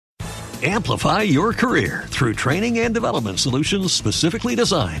Amplify your career through training and development solutions specifically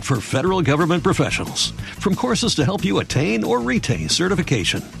designed for federal government professionals. From courses to help you attain or retain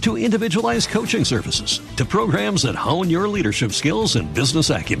certification, to individualized coaching services, to programs that hone your leadership skills and business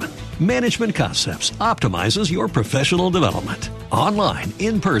acumen, Management Concepts optimizes your professional development. Online,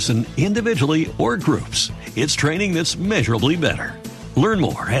 in person, individually, or groups, it's training that's measurably better. Learn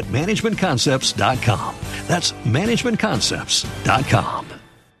more at managementconcepts.com. That's managementconcepts.com.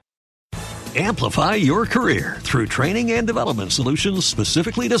 Amplify your career through training and development solutions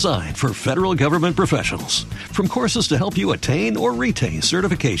specifically designed for federal government professionals. From courses to help you attain or retain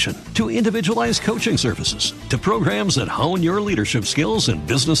certification, to individualized coaching services, to programs that hone your leadership skills and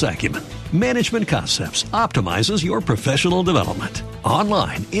business acumen, Management Concepts optimizes your professional development.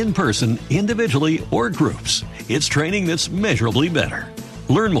 Online, in person, individually, or groups, it's training that's measurably better.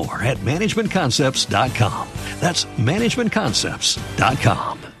 Learn more at managementconcepts.com. That's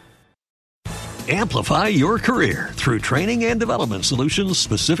managementconcepts.com. Amplify your career through training and development solutions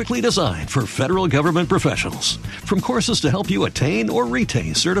specifically designed for federal government professionals. From courses to help you attain or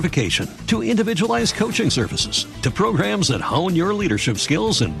retain certification, to individualized coaching services, to programs that hone your leadership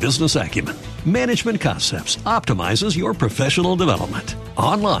skills and business acumen, Management Concepts optimizes your professional development.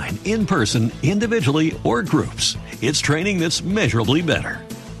 Online, in person, individually, or groups, it's training that's measurably better.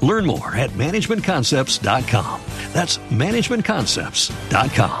 Learn more at managementconcepts.com. That's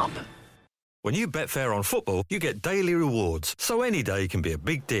managementconcepts.com. When you bet fair on football, you get daily rewards, so any day can be a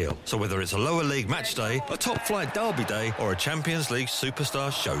big deal. So whether it's a lower league match day, a top flight derby day, or a Champions League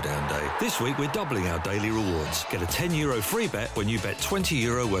superstar showdown day, this week we're doubling our daily rewards. Get a €10 free bet when you bet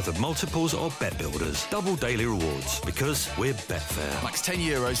 €20 worth of multiples or bet builders. Double daily rewards, because we're Betfair. Max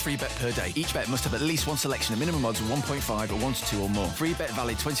 €10 free bet per day. Each bet must have at least one selection of minimum odds of 1.5 or 1 to 2 or more. Free bet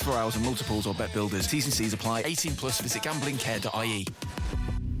valid 24 hours on multiples or bet builders. T's and C's apply. 18 plus. Visit gamblingcare.ie.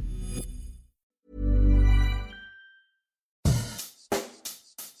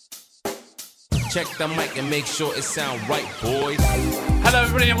 Check the mic and make sure it sound right, boys. Hello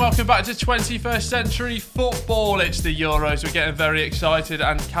everybody and welcome back to 21st Century Football. It's the Euros. We're getting very excited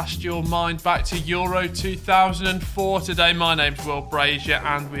and cast your mind back to Euro 2004 today. My name's Will Brazier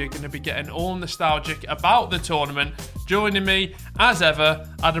and we're going to be getting all nostalgic about the tournament. Joining me, as ever,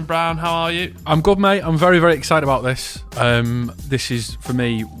 Adam Brown. How are you? I'm good, mate. I'm very, very excited about this. This is, for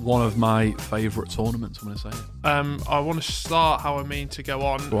me, one of my favourite tournaments, I'm going to say. I want to start how I mean to go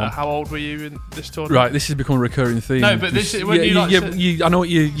on. How old were you in this tournament? Right, this has become a recurring theme. No, but this is when I know what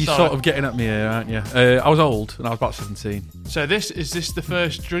you're sort of getting at me here, aren't you? I was old, and I was about 17. So is this the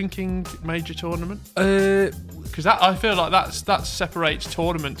first drinking major tournament? Because I feel like that separates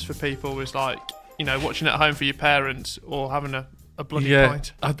tournaments for people. Is like, you know, watching at home for your parents or having a bloody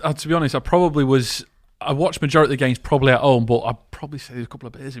pint. To be honest, I watched majority of the games probably at home, but I'd probably say there's a couple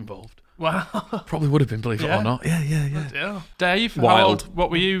of beers involved. Wow. Probably would have been, believe it or not. Yeah. Dave, Wild. how old? What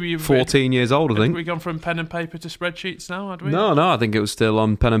were you? 14 years old, I think. Have we gone from pen and paper to spreadsheets now, had we? No, I think it was still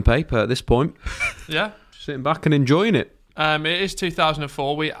on pen and paper at this point. Yeah. Sitting back and enjoying it. It is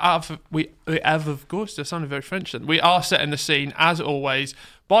 2004. We have, of course, that sounded very French then. We are setting the scene, as always,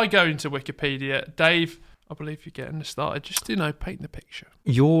 by going to Wikipedia. Dave, I believe you're getting us started. Just, paint the picture.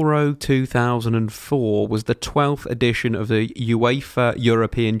 Euro 2004 was the 12th edition of the UEFA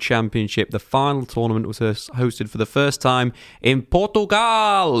European Championship. The final tournament was hosted for the first time in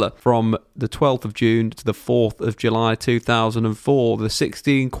Portugal from the 12th of June to the 4th of July 2004. The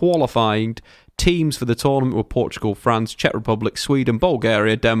 16 qualifying teams for the tournament were Portugal, France, Czech Republic, Sweden,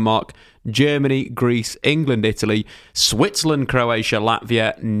 Bulgaria, Denmark, Germany, Greece, England, Italy, Switzerland, Croatia,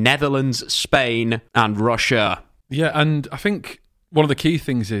 Latvia, Netherlands, Spain, and Russia. Yeah, and I think one of the key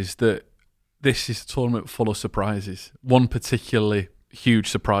things is that this is a tournament full of surprises. One particularly huge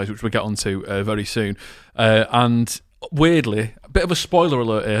surprise, which we'll get onto very soon. And weirdly, a bit of a spoiler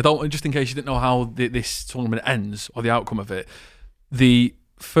alert here, just in case you didn't know how this tournament ends or the outcome of it, the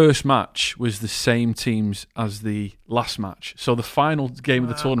first match was the same teams as the last match. So the final game of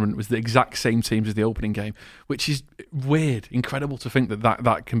the tournament was the exact same teams as the opening game, which is weird, incredible to think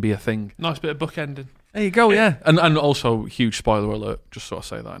that can be a thing. Nice bit of bookending. There you go, yeah. And also, huge spoiler alert, just sort of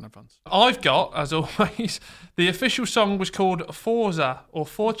say that in advance. I've got, as always, the official song was called Forza,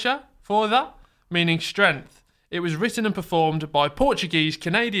 meaning strength. It was written and performed by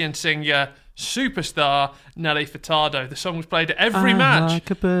Portuguese-Canadian singer superstar Nelly Furtado. The song was played at every match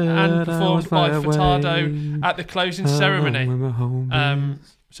and performed by Furtado at the closing ceremony.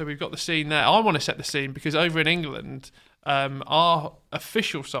 So we've got the scene there. I want to set the scene because over in England, our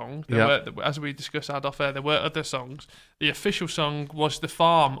official song, as we discussed out off air, there were other songs. The official song was The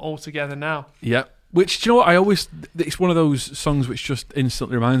Farm, All Together Now. Yep. Which, do you know what? It's one of those songs which just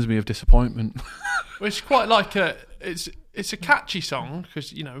instantly reminds me of disappointment. Well, it's quite like it's a catchy song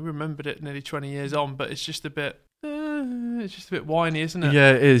because we remembered it nearly 20 years on, but it's just a bit whiny, isn't it?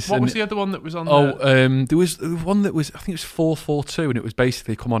 Yeah, it is. What was the other one that was on? There was one that was, I think it was 442, and it was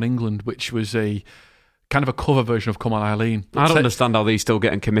basically Come On England, which was a kind of a cover version of Come On Eileen. I don't understand how these still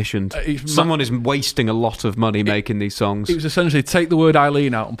getting commissioned. Someone is wasting a lot of money making these songs. It was essentially take the word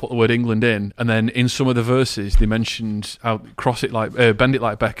Eileen out and put the word England in, and then in some of the verses they mentioned how bend it like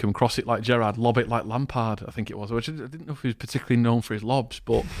Beckham, cross it like Gerrard, lob it like Lampard, I think it was. Which I didn't know if he was particularly known for his lobs,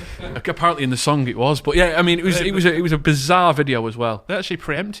 but apparently in the song it was. But yeah, I mean it was a bizarre video as well. They actually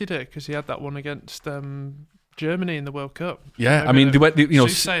preempted it because he had that one against Germany in the World Cup. Yeah, I mean they went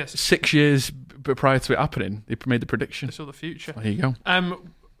 6 years prior to it happening, they made the prediction. They saw the future. There you go.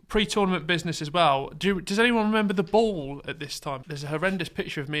 Pre-tournament business as well. Does anyone remember the ball at this time? There's a horrendous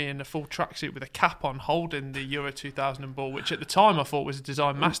picture of me in a full tracksuit with a cap on holding the Euro 2000 ball, which at the time I thought was a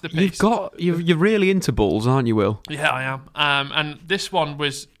design masterpiece. You're really into balls, aren't you, Will? Yeah, I am. And this one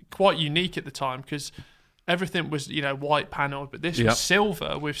was quite unique at the time because everything was white panelled, but this was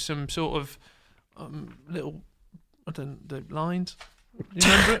silver with some sort of little lines. You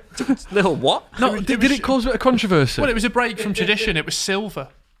remember it? Little what? No, did it cause a bit of controversy? Well, it was a break from tradition. It was silver.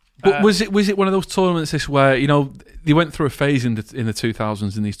 But was it one of those tournaments where they went through a phase in the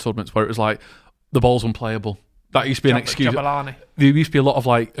 2000s in these tournaments where it was like the ball's unplayable? That used to be an excuse. Jabulani. There used to be a lot of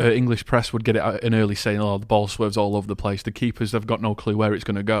English press would get it out in early saying, "Oh, the ball swerves all over the place. The keepers have got no clue where it's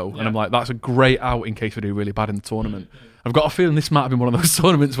going to go." Yeah. And I'm like, that's a great out in case we do really bad in the tournament. I've got a feeling this might have been one of those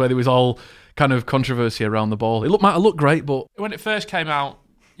tournaments where there was all kind of controversy around the ball. It might have looked great, but when it first came out,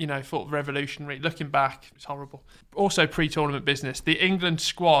 thought revolutionary. Looking back, it's horrible. Also, pre-tournament business. The England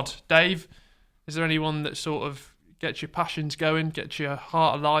squad. Dave, is there anyone that sort of gets your passions going, gets your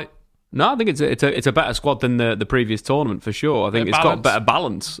heart alight? No, I think it's a better squad than the previous tournament for sure. I think it's got better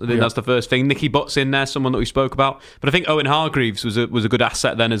balance. I think that's the first thing. Nicky Butt's in there, someone that we spoke about, but I think Owen Hargreaves was a good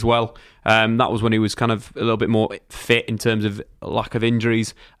asset then as well. That was when he was kind of a little bit more fit in terms of lack of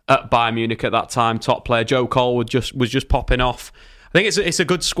injuries at Bayern Munich at that time. Top player Joe Cole was just popping off. I think it's a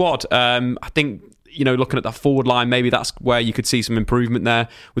good squad. I think looking at that forward line, maybe that's where you could see some improvement there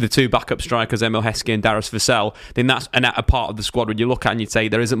with the two backup strikers, Emil Heskey and Darius Vassell. Then that's a part of the squad when you look at and you'd say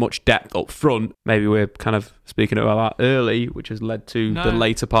there isn't much depth up front. Maybe we're kind of speaking about that early, which has led to the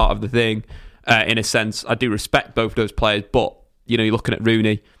later part of the thing. In a sense, I do respect both those players, but you're looking at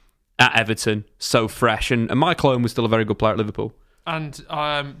Rooney at Everton, so fresh, and Michael Owen was still a very good player at Liverpool. And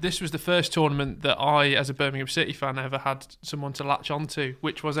this was the first tournament that I, as a Birmingham City fan, ever had someone to latch onto,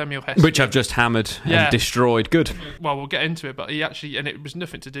 which was Emil Heskey. Which I've just hammered and destroyed. Good. Well, we'll get into it, but he actually, and it was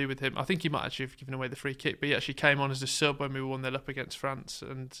nothing to do with him. I think he might actually have given away the free kick, but he actually came on as a sub when we were 1-0 up against France,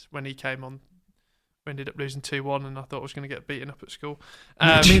 and when he came on, we ended up losing 2-1, and I thought I was going to get beaten up at school.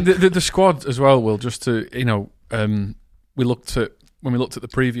 I mean, the squad as well, Will, just to, when we looked at the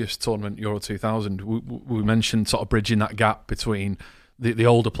previous tournament, Euro 2000, we mentioned sort of bridging that gap between the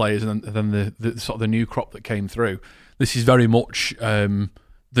older players and then the sort of the new crop that came through. This is very much the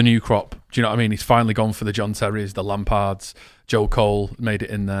new crop. Do you know what I mean? He's finally gone for the John Terrys, the Lampards. Joe Cole made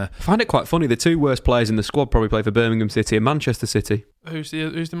it in there. I find it quite funny. The two worst players in the squad probably play for Birmingham City and Manchester City. Who's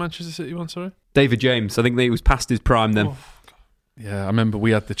the Manchester City one, sorry? David James. I think he was past his prime then. Oh. Yeah, I remember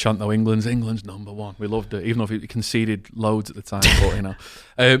we had the chant though, England's number one. We loved it, even though he conceded loads at the time.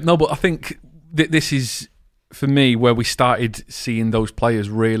 But no, but I think this is for me where we started seeing those players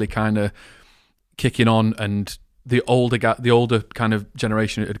really kind of kicking on, and the older kind of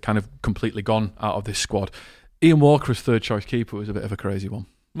generation had kind of completely gone out of this squad. Ian Walker as third choice keeper was a bit of a crazy one.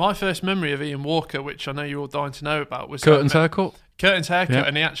 My first memory of Ian Walker, which I know you're all dying to know about, was Curtin's haircut. Yeah.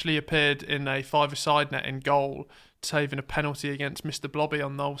 And he actually appeared in a five-a-side net in goal, saving a penalty against Mr. Blobby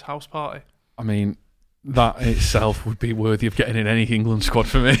on Noel's house party. I mean, that itself would be worthy of getting in any England squad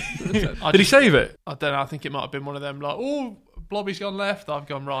for me. Did he save it? I don't know. I think it might have been one of them like, oh, Blobby's gone left, I've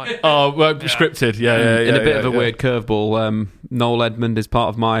gone right. Oh, well, scripted. Yeah. In a bit of a weird curveball, Noel Edmond is part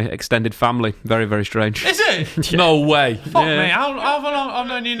of my extended family. Very, very strange. Is it? No way. Fuck me. How long? I've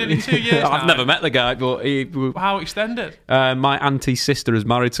known you nearly 2 years now. I've never met the guy, but How extended? My auntie's sister is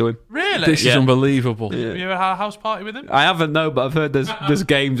married to him. Really? This is unbelievable. Have you ever had a house party with him? I haven't, no, but I've heard there's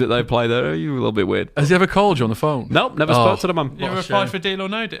games that they play that are a little bit weird. Has he ever called you on the phone? Nope, never spoke to the mum. You ever applied for Deal or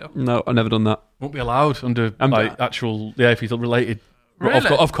No Deal? No, I've never done that. Won't be allowed under actual, if he's related. Really?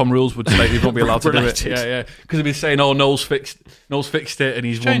 Ofcom rules would say he won't be allowed to do it. Yeah. Because he'd be saying, Noel's fixed it and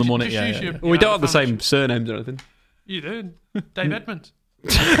he's won the money. We don't have the same surnames or anything. You do. Dave Edmonds.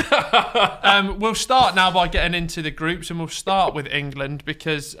 We'll start now by getting into the groups, and we'll start with England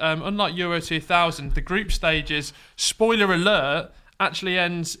because unlike Euro 2000, the group stages, spoiler alert, actually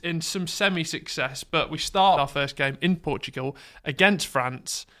ends in some semi-success. But we start our first game in Portugal against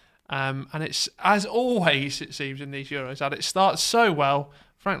France, and it's, as always, it seems in these Euros, that it starts so well.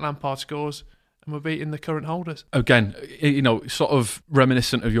 Frank Lampard scores, and we're beating the current holders. Again, sort of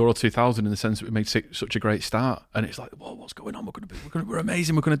reminiscent of Euro 2000 in the sense that we made such a great start, and it's like, whoa, what's going on? We're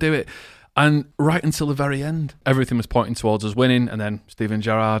amazing. We're going to do it. And right until the very end, everything was pointing towards us winning, and then Steven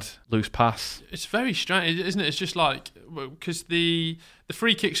Gerrard, loose pass. It's very strange, isn't it? It's just like, because the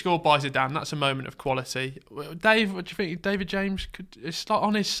free kick scored by Zidane, that's a moment of quality. Dave, what do you think? David James, it's like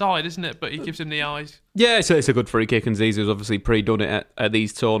on his side, isn't it? But he gives him the eyes. Yeah, it's a good free kick, and Zizou's obviously pre-done it at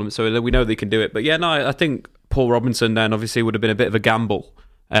these tournaments, so we know they can do it. But yeah, no, I think Paul Robinson then obviously would have been a bit of a gamble.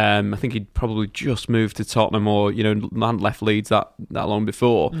 I think he'd probably just moved to Tottenham, or hadn't left Leeds that long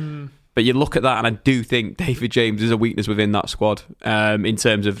before. But you look at that, and I do think David James is a weakness within that squad. In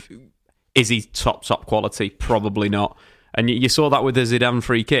terms of, is he top quality? Probably not. And you saw that with the Zidane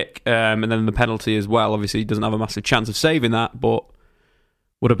free kick, and then the penalty as well. Obviously, he doesn't have a massive chance of saving that, but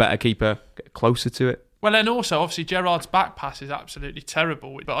would a better keeper get closer to it? Well, then also, obviously, Gerrard's back pass is absolutely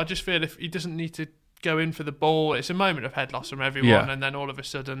terrible. But I just feel if he doesn't need to go in for the ball, it's a moment of head loss from everyone, and then all of a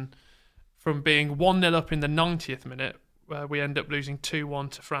sudden, from being 1-0 up in the 90th minute, we end up losing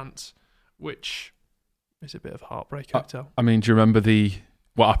 2-1 to France, which is a bit of a heartbreak, I tell. I mean, do you remember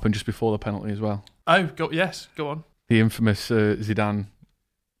what happened just before the penalty as well? Oh, yes, go on. The infamous Zidane.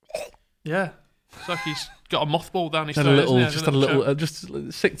 Yeah, it's like he's got a mothball down his throat. Just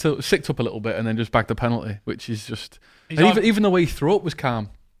sicked up a little bit, and then just bagged the penalty, which is just. Even the way he threw up was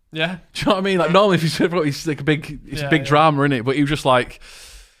calm. Yeah, do you know what I mean? Like normally, if he's like a big drama in it, but he was just like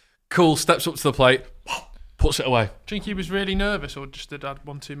cool. Steps up to the plate. Puts it away. Do you think he was really nervous, or just had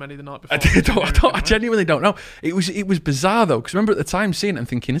one too many the night before? I genuinely don't know. It was bizarre though, because remember at the time seeing it and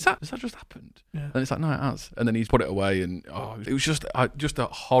thinking, has that just happened? Yeah. And it's like, no, it has. And then he's put it away, and it was just a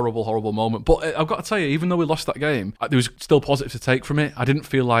horrible moment. But I've got to tell you, even though we lost that game, there was still positive to take from it. I didn't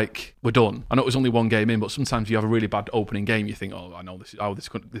feel like we're done. I know it was only one game in, but sometimes you have a really bad opening game, you think, I know this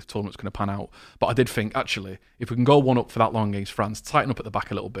tournament's going to pan out. But I did think, actually, if we can go 1-up for that long against France, tighten up at the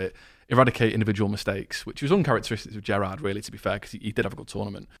back a little bit, eradicate individual mistakes, which was uncharacteristic of Gerrard, really, to be fair, because he did have a good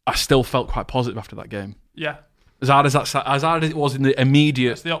tournament. I still felt quite positive after that game. Yeah. As hard as it was in the immediate...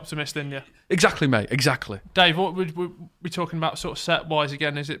 That's the optimist in you. Exactly, mate, exactly. Dave, what would we be talking about sort of set-wise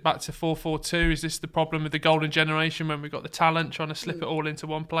again? Is it back to 4-4-2? Is this the problem with the golden generation when we've got the talent trying to slip it all into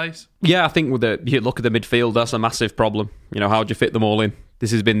one place? Yeah, I think you look at the midfield, that's a massive problem. How do you fit them all in?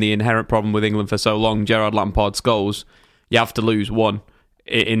 This has been the inherent problem with England for so long. Gerrard, Lampard, Scholes, you have to lose one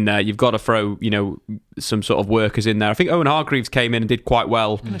in there. You've got to throw, some sort of workers in there. I think Owen Hargreaves came in and did quite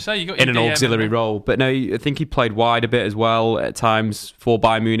well in an auxiliary role. But no, I think he played wide a bit as well at times for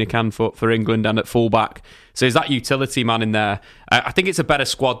Bayern Munich and for England, and at fullback. So is that utility man in there? I think it's a better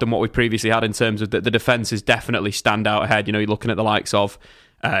squad than what we previously had in terms of the defence is definitely stand out ahead. You're looking at the likes of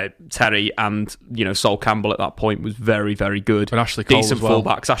Terry and Sol Campbell at that point was very, very good. And Ashley Cole decent as well.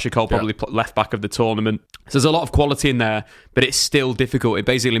 fullbacks. Ashley Cole probably left back of the tournament. So there's a lot of quality in there, but it's still difficult. It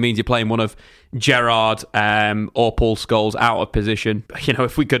basically means you're playing one of Gerrard or Paul Scholes out of position.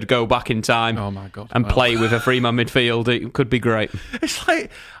 If we could go back in time, oh my God, and play with a three-man midfield, it could be great. It's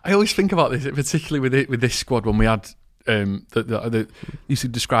like I always think about this, particularly with this squad when we had. Used to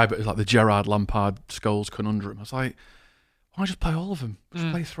describe it as like the Gerrard, Lampard, Scholes conundrum. I was like, why not just play all of them?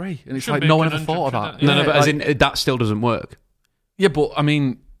 Just play three. And it's like no one ever thought of that. No, but as in, that still doesn't work. Yeah, but I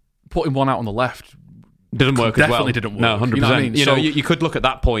mean, putting one out on the left didn't work as well. Definitely didn't work. No, 100%. You know what I mean? You could look at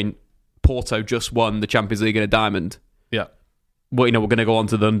that point, Porto just won the Champions League in a diamond. Yeah. Well, we're going to go on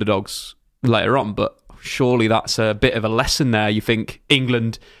to the underdogs later on, but surely that's a bit of a lesson there. You think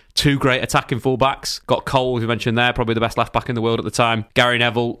England... Two great attacking fullbacks. Got Cole, as you mentioned there, probably the best left back in the world at the time. Gary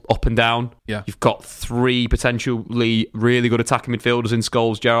Neville, up and down. Yeah. You've got three potentially really good attacking midfielders in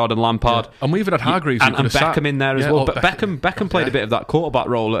Scholes, Gerrard and Lampard. Yeah. And we even had Hargreaves. And Beckham in there as well. But Beckham played a bit of that quarterback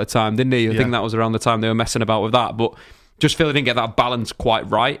role at a time, didn't he? I think that was around the time they were messing about with that. But just feel they didn't get that balance quite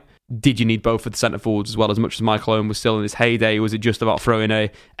right. Did you need both of the centre forwards as well? As much as Michael Owen was still in his heyday, was it just about throwing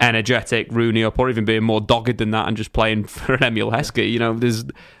a energetic Rooney up, or even being more dogged than that and just playing for an Emile Heskey?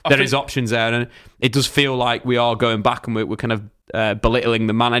 There is options there, and it does feel like we are going back and we're kind of belittling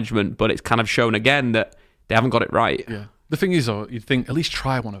the management, but it's kind of shown again that they haven't got it right. Yeah. The thing is, though, you'd think at least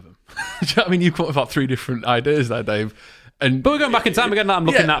try one of them. I mean, you've got about three different ideas there, Dave. And But we're going back in time again. I'm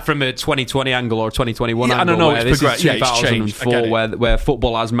looking at from a 2020 angle or a 2021 angle. I don't know. Where It's this is it's changed. 2004, where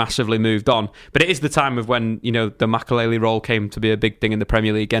football has massively moved on. But it is the time of when the Makelele role came to be a big thing in the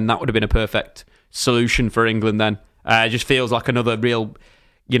Premier League, and that would have been a perfect solution for England. Then it just feels like another real,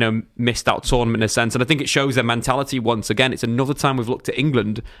 missed out tournament in a sense. And I think it shows their mentality once again. It's another time we've looked at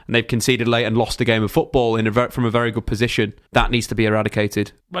England and they've conceded late and lost a game of football from a very good position. That needs to be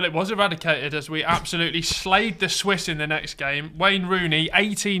eradicated. Well, it was eradicated as we absolutely slayed the Swiss in the next game. Wayne Rooney,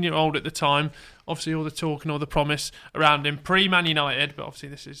 18-year-old at the time, obviously all the talk and all the promise around him pre-Man United, but obviously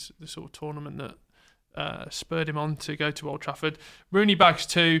this is the sort of tournament that spurred him on to go to Old Trafford. Rooney bags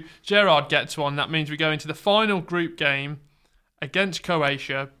 2, Gerrard gets 1. That means we go into the final group game against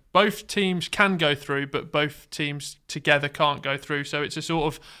Croatia. Both teams can go through, but both teams together can't go through. So it's a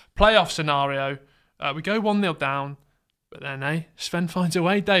sort of playoff scenario. We go 1-0 down, but then Sven finds a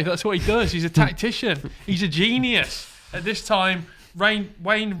way, Dave. That's what he does. He's a tactician. He's a genius. At this time,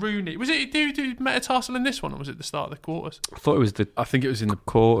 Wayne Rooney. Was it do metatarsal in this one, or was it the start of the quarters? I thought it was I think it was in the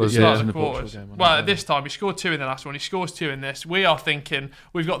quarters. Yeah, in the quarters. Game, well, at this time, he scored 2 in the last one. He scores 2 in this. We are thinking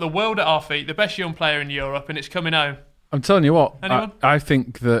we've got the world at our feet, the best young player in Europe, and it's coming home. I'm telling you what, I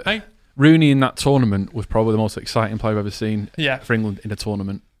think that Rooney in that tournament was probably the most exciting player I've ever seen for England in a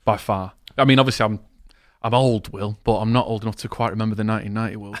tournament, by far. I mean, obviously, I'm old, Will, but I'm not old enough to quite remember the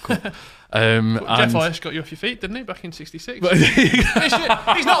 1990 World Cup. Jeff Ice got you off your feet, didn't he, back in '66?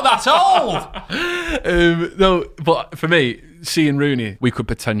 He's not that old! No, but for me, seeing Rooney, we could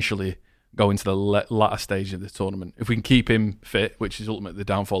potentially go into the latter stage of this tournament. If we can keep him fit, which is ultimately the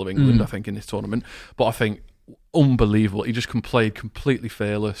downfall of England, I think, in this tournament. But I think unbelievable. He just played completely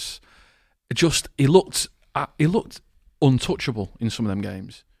fearless. He looked untouchable in some of them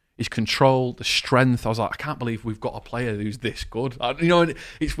games. His control, the strength. I was like, I can't believe we've got a player who's this good.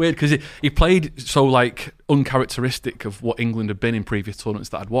 It's weird because he played so uncharacteristic of what England had been in previous tournaments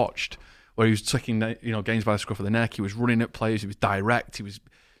that I'd watched, where he was taking games by the scruff of the neck. He was running at players. He was direct. He was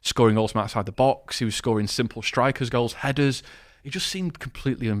scoring goals from outside the box. He was scoring simple strikers' goals, headers. He just seemed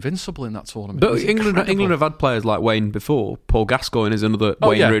completely invincible in that tournament. But England have had players like Wayne before. Paul Gascoigne is another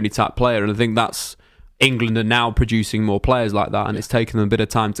Wayne Rooney type player, and I think that's England are now producing more players like that, and it's taken them a bit of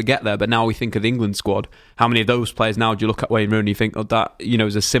time to get there. But now we think of the England squad. How many of those players now do you look at Wayne Rooney and think, that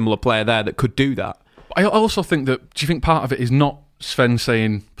is a similar player there that could do that? I also think that. Do you think part of it is not Sven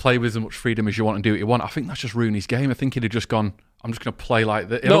saying play with as much freedom as you want and do what you want? I think that's just Rooney's game. I think he'd have just gone, I'm just going to play like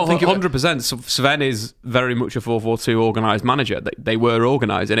that. No, 100%. Sven is very much a 4-4-2 organised manager. They were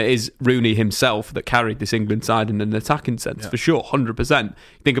organised, and it is Rooney himself that carried this England side in an attacking sense, for sure, 100%.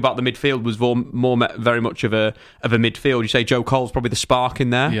 Think about the midfield was very much of a midfield. You say Joe Cole's probably the spark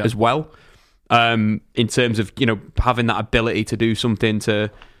in there as well, in terms of having that ability to do something to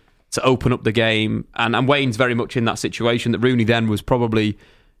open up the game. And Wayne's very much in that situation that Rooney then was probably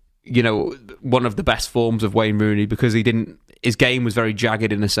one of the best forms of Wayne Rooney, because his game was very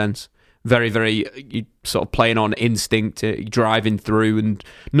jagged in a sense, very, very sort of playing on instinct, driving through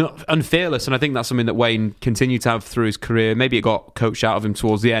and fearless. And I think that's something that Wayne continued to have through his career. Maybe it got coached out of him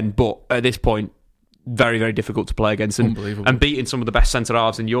towards the end, but at this point, very, very difficult to play against. And beating some of the best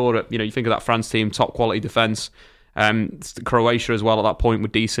centre-halves in Europe. You think of that France team, top quality defence. Croatia as well at that point were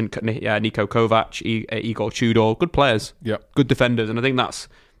decent. Niko Kovac, Igor Tudor, good players, good defenders. And I think that's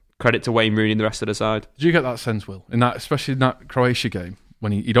credit to Wayne Rooney and the rest of the side. Did you get that sense, Will, especially in that Croatia game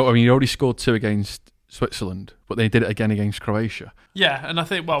when he already scored 2 against Switzerland, but they did it again against Croatia? Yeah, and I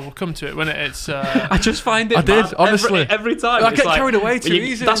think we'll come to it when it's. I just find it. I did honestly every time. I get carried away too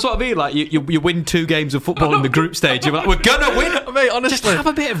easy. That's what I mean. Like you win 2 games of football in the group stage. You're like, we're gonna win, mate. Honestly, just have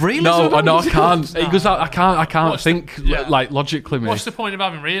a bit of realism. No, I can't. Because I can't think logically. Mate. What's the point of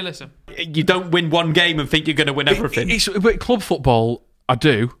having realism? You don't win 1 game and think you're going to win everything. With club football, I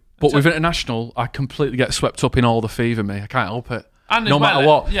do. But with international, I completely get swept up in all the fever, me. I can't help it. And no matter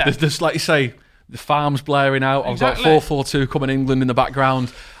what. There's, like you say, the farm's blaring out. Exactly. I've got 4-4-2 coming England in the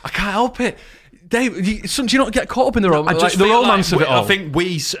background. I can't help it. Dave, do you not get caught up in the romance of it all? I think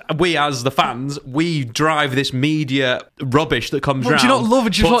we as the fans, we drive this media rubbish that comes around. Do you not love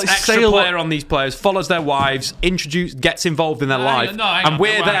it? Puts extra player on these players, follows their wives, gets involved in their life, and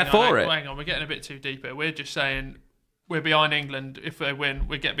we're there for it. Hang on, we're getting a bit too deep here. We're just saying we're behind England. If they win,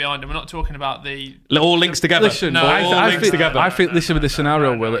 we get behind them. We're not talking about the... All links together. Listen, I think this would be the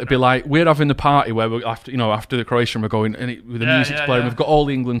scenario, Will. It'd be like, we're having the party where we're after the Croatian, we're going, with the music's playing, we've got all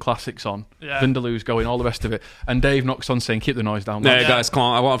the England classics on, Vindaloo's going, all the rest of it, and Dave knocks on saying, keep the noise down. Yeah, guys, come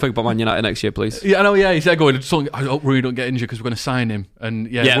on, I want to think about Man United next year, please. Yeah, I know, he's there going, I hope Rooney don't get injured because we're going to sign him,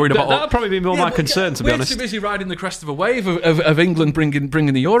 and worried about... That'd probably be more my concern, to be honest. We're too busy riding the crest of a wave of England bringing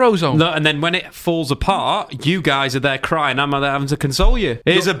the Eurozone. No, and then when it falls apart, you guys are there crying. I'm there having to console you.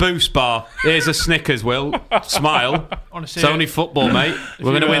 Here's a Boost bar. Here's a Snickers, Will. Smile. Honestly, It's only football, mate.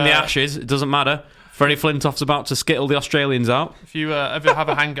 We're going to you, win the Ashes. It doesn't matter. Freddie Flintoff's about to skittle the Australians out. if you ever have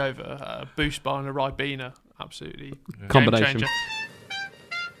a hangover, a Boost bar and a Ribena, absolutely Combination. game changer.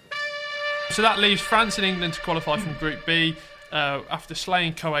 So that leaves France and England to qualify from Group B. After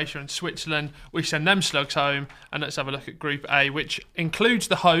slaying Croatia and Switzerland, we send them slugs home, and let's have a look at Group A, which includes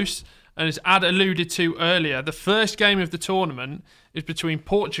the hosts. And as Ad alluded to earlier, the first game of the tournament is between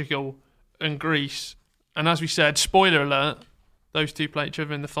Portugal and Greece. And as we said, spoiler alert, those two play each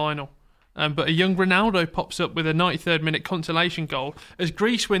other in the final. But a young Ronaldo pops up with a 93rd minute consolation goal as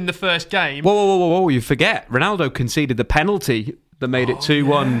Greece win the first game. Whoa, you forget. Ronaldo conceded the penalty that made it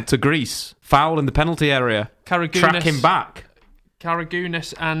 2-1 to Greece. Foul in the penalty area. Track him back.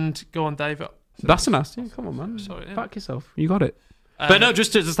 Karagounis and... Go on, Dave. That's a nasty. Come on, man. Sorry, yeah. Back yourself. You got it. But no,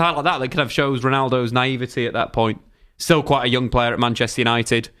 just to highlight that, they kind of shows Ronaldo's naivety at that point. Still quite a young player at Manchester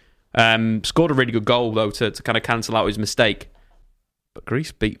United. Scored a really good goal, though, to kind of cancel out his mistake. But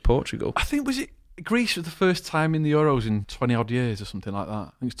Greece beat Portugal. I think, was it Greece for the first time in the Euros in 20-odd years or something like that?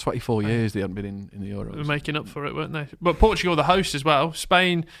 I think it's 24 years they hadn't been in the Euros. They were making up for it, weren't they? But Portugal, the host as well.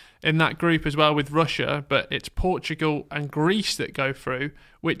 Spain in that group as well with Russia. But it's Portugal and Greece that go through,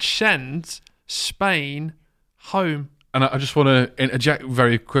 which sends Spain home. And I just want to interject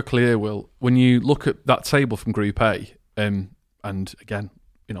very quickly here, Will. When you look at that table from Group A, and again,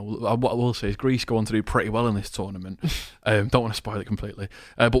 you know, what I will say is Greece go on to do pretty well in this tournament. Don't want to spoil it completely.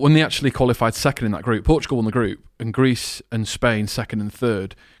 But when they actually qualified second in that group, Portugal won the group, and Greece and Spain second and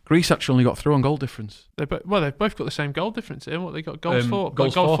third. Greece actually only got through on goal difference. They've both got the same goal difference here. What they got? Goals for?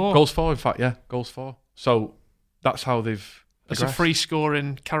 Goals for, in fact, yeah. Goals for. So that's how they've It's progressed. a free score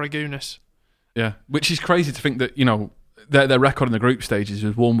in Karagounis. Yeah, which is crazy to think that, you know, their record in the group stages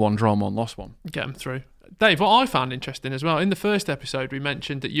was 1-1, drawn 1, lost 1. Get them through. Dave, what I found interesting as well, in the first episode we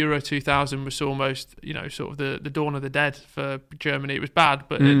mentioned that Euro 2000 was almost, you know, sort of the dawn of the dead for Germany. It was bad,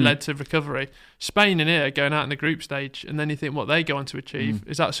 but it led to recovery. Spain and here going out in the group stage, and then you think what they go on to achieve.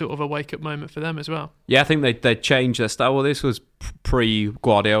 Is that sort of a wake-up moment for them as well? Yeah, I think they changed their style. Well, this was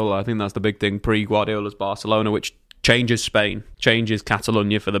pre-Guardiola. I think that's the big thing, pre-Guardiola's Barcelona, which changes Spain, changes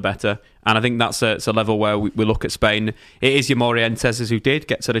Catalonia for the better. And I think that's a level where we look at Spain. It is your Morientes who did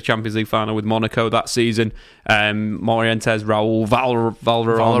get to the Champions League final with Monaco that season. Morientes, Raúl,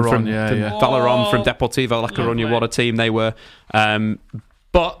 Valeron from Deportivo La Coruña. What a team they were.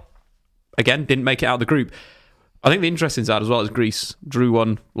 But, again, didn't make it out of the group. I think the interesting side as well is Greece drew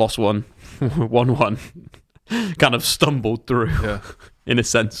 1, lost 1, 1-1. Kind of stumbled through, in a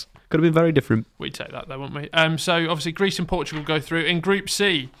sense. Could have been very different. We'd take that though, wouldn't we? So obviously Greece and Portugal go through. In Group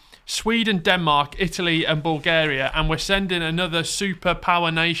C, Sweden, Denmark, Italy and Bulgaria. And we're sending another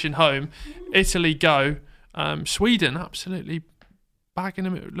superpower nation home. Italy go. Sweden absolutely bagging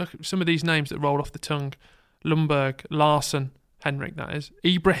them. Look at some of these names that roll off the tongue. Lundberg, Larsson, Henrik that is.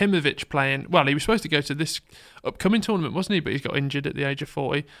 Ibrahimovic playing. Well, he was supposed to go to this upcoming tournament, wasn't he? But he's got injured at the age of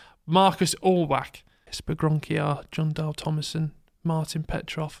 40. Marcus Aulbach, Jesper Gronkiar, John Dahl Tomasson, Martin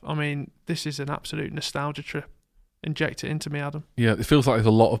Petrov. I mean, this is an absolute nostalgia trip. Inject it into me, Adam. Yeah, it feels like there's a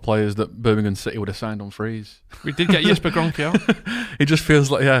lot of players that Birmingham City would have signed on frees. We did get Jesper Gronkiar. It just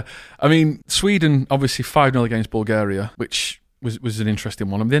feels like, yeah. I mean, Sweden, obviously 5-0 against Bulgaria, which was an interesting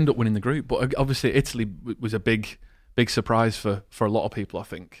one. I mean, they ended up winning the group, but obviously Italy was a big surprise for a lot of people, I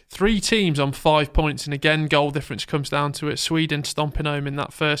think. 3 teams on 5 points, and again, goal difference comes down to it. Sweden stomping home in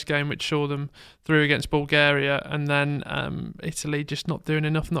that first game, which saw them through against Bulgaria, and then Italy just not doing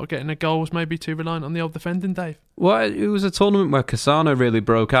enough, not getting the goals, maybe too reliant on the old defending, Dave. Well, it was a tournament where Cassano really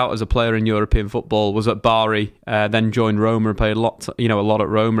broke out as a player in European football, was at Bari, then joined Roma and played a lot at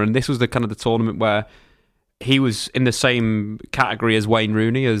Roma, and this was the kind of the tournament where he was in the same category as Wayne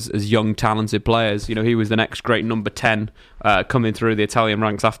Rooney, as young, talented players. You know, he was the next great number 10 coming through the Italian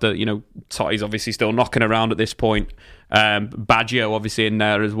ranks after, you know, Totti's obviously still knocking around at this point. Baggio obviously in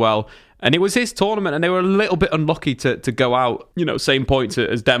there as well. And it was his tournament, and they were a little bit unlucky to go out, you know, same points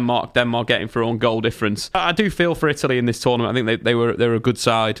as Denmark getting through on goal difference. I do feel for Italy in this tournament. I think they were a good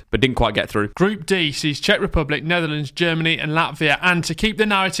side, but didn't quite get through. Group D sees Czech Republic, Netherlands, Germany and Latvia. And to keep the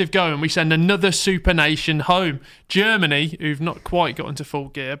narrative going, we send another super nation home. Germany, who've not quite got into full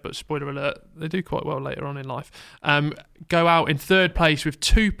gear, but spoiler alert, they do quite well later on in life, go out in third place with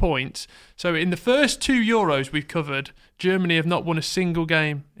 2 points. So in the first 2 Euros we've covered, Germany have not won a single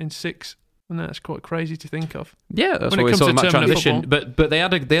game in 6 And that's quite crazy to think of. Yeah, that's When what it we're comes talking to about tournament transition. football. But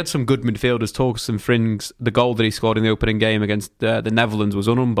they had some good midfielders. Torsten Frings, the goal that he scored in the opening game against the Netherlands was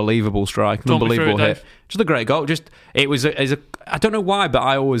an unbelievable strike, an Talk me through unbelievable it, hit. Dave. Just a great goal. It was I don't know why, but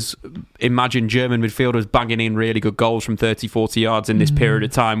I always imagine German midfielders banging in really good goals from 30, 40 yards in this period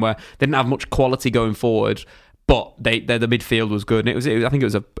of time where they didn't have much quality going forward. But the midfield was good, and I think it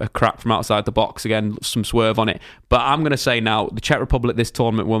was a crack from outside the box again, some swerve on it. But I'm going to say now, the Czech Republic this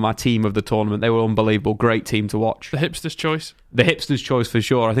tournament were my team of the tournament. They were unbelievable, great team to watch. The hipster's choice. The hipster's choice for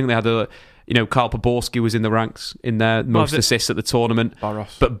sure. I think they had Karl Poborski was in the ranks in their most assists at the tournament.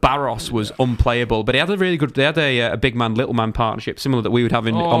 But Barros was unplayable. But he had they had a big man, little man partnership, similar that we would have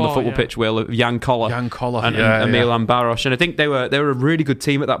on the football pitch, Will, of Jan Koller and Milan Barros. And I think they were a really good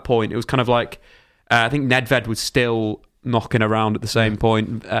team at that point. It was kind of like, I think Nedved was still knocking around at the same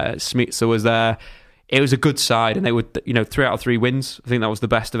point. Smitsa was there. It was a good side, and they would, 3 out of 3 wins. I think that was the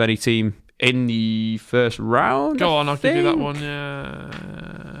best of any team in the first round. Go on, I'll give you that one.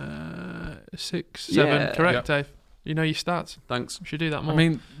 Yeah, 6, 7, correct, Dave. You know your stats. Thanks. We should do that more. I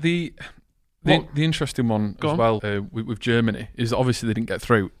mean, the interesting one as well with Germany is obviously they didn't get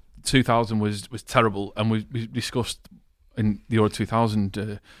through. 2000 was terrible, and we discussed in the Euro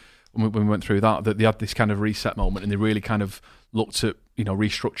 2000. When we went through that they had this kind of reset moment, and they really kind of looked at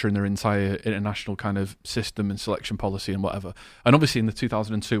restructuring their entire international kind of system and selection policy and whatever. And obviously in the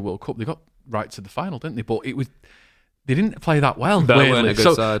 2002 World Cup they got right to the final, didn't they? But they didn't play that well. They weren't a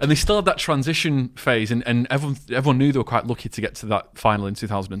good side. And they still had that transition phase, and everyone knew they were quite lucky to get to that final in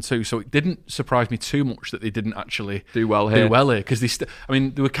 2002. So it didn't surprise me too much that they didn't actually do well here, because they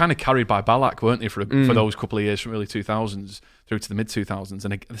were kind of carried by Ballack, weren't they, for those couple of years from early 2000s through to the mid 2000s.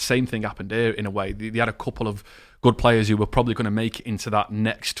 And the same thing happened here in a way. They had a couple of good players who were probably going to make it into that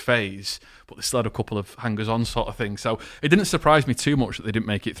next phase, but they still had a couple of hangers-on sort of thing. So it didn't surprise me too much that they didn't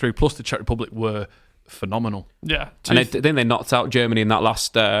make it through. Plus the Czech Republic were phenomenal. Yeah. And then they knocked out Germany in that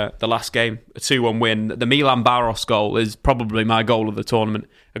last game, a 2-1 win. The Milan Barros goal is probably my goal of the tournament.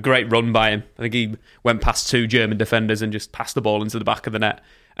 A great run by him. I think he went past 2 German defenders and just passed the ball into the back of the net.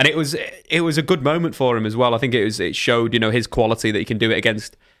 And it was a good moment for him as well. I think it showed his quality that he can do it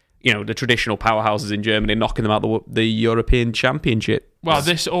against the traditional powerhouses in Germany, knocking them out the European Championship. Well,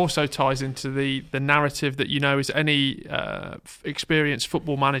 this also ties into the narrative that is any experienced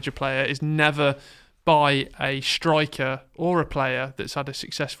football manager player is never by a striker or a player that's had a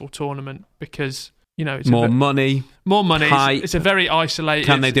successful tournament, because it's more money. Height. It's a very isolated.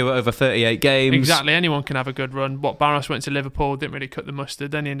 Can they do it over 38 games? Exactly. Anyone can have a good run. Barros went to Liverpool, didn't really cut the mustard.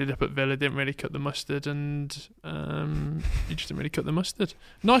 Then he ended up at Villa, didn't really cut the mustard, and he just didn't really cut the mustard.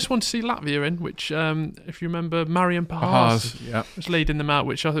 Nice one to see Latvia in, which, if you remember, Marian Pahars was leading them out,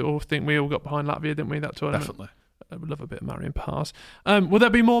 which I think we all got behind Latvia, didn't we? That tournament. Definitely. I would love a bit of Marian Pahars. Will there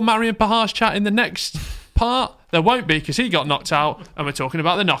be more Marian Pahars chat in the next part? There won't be, because he got knocked out, and we're talking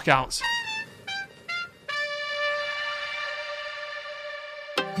about the knockouts.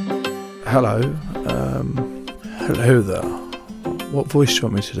 Hello. Hello there. What voice do you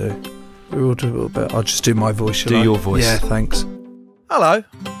want me to do? We will do a little bit. I'll just do my voice. Do your voice. Yeah, thanks. Hello.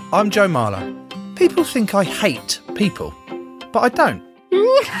 I'm Joe Marler. People think I hate people, but I don't.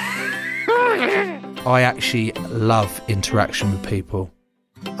 I actually love interaction with people.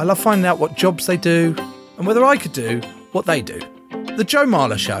 I love finding out what jobs they do and whether I could do what they do. The Joe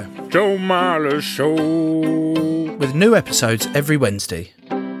Marler Show. Joe Marler Show. With new episodes every Wednesday.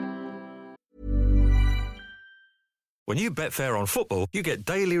 When you bet fair on football, you get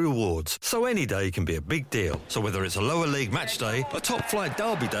daily rewards. So any day can be a big deal. So whether it's a lower league match day, a top flight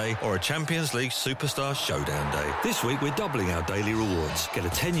derby day, or a Champions League Superstar Showdown day. This week we're doubling our daily rewards. Get a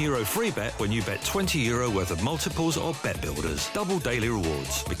 €10 free bet when you bet €20 worth of multiples or bet builders. Double daily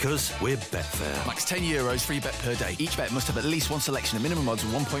rewards, because we're Betfair. Max €10 free bet per day. Each bet must have at least one selection of minimum odds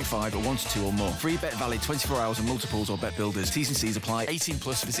of 1.5 or 1 to 2 or more. Free bet valid 24 hours on multiples or bet builders. T's and C's apply. 18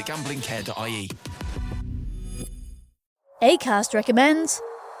 plus. Visit gamblingcare.ie. Acast recommends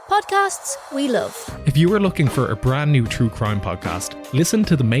podcasts we love. If you are looking for a brand new true crime podcast, listen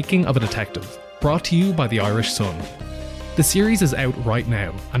to The Making of a Detective, brought to you by the Irish Sun. The series is out right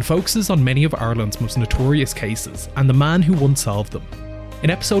now and focuses on many of Ireland's most notorious cases and the man who once solved them.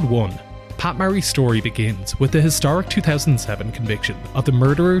 In episode 1, Pat Murray's story begins with the historic 2007 conviction of the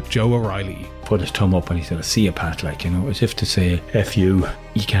murderer Joe O'Reilly. Put his thumb up and he said, "See you, Pat," as if to say, "F you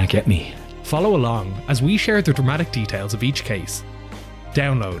can't get me." Follow along as we share the dramatic details of each case.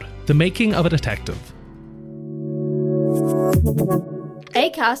 Download The Making of a Detective.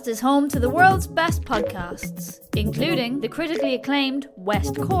 Acast is home to the world's best podcasts, including the critically acclaimed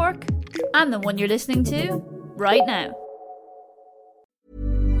West Cork and the one you're listening to right now.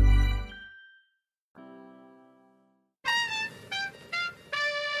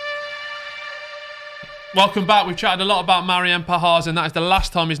 Welcome back. We've chatted a lot about Marian Pahars, and that is the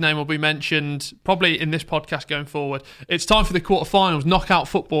last time his name will be mentioned, probably in this podcast going forward. It's time for the quarterfinals, knockout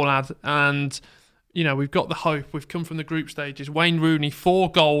football, lad. And, you know, we've got the hope. We've come from the group stages. Wayne Rooney,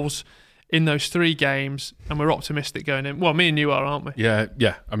 4 goals in those 3 games, and we're optimistic going in. Well, me and you are, aren't we? Yeah.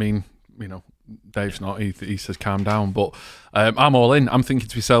 I mean, you know, Dave's not. He says calm down, but I'm all in. I'm thinking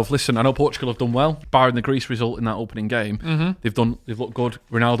to myself, listen, I know Portugal have done well, barring the Greece result in that opening game. Mm-hmm. They've looked good.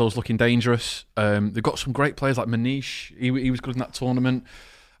 Ronaldo's looking dangerous. They've got some great players like Manish. He was good in that tournament.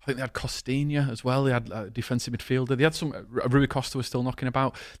 I think they had Costinha as well. They had a defensive midfielder. They had some. Rui Costa was still knocking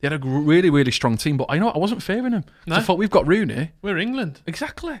about. They had a really, really strong team. But I wasn't favouring them. No. I thought, we've got Rooney. We're England.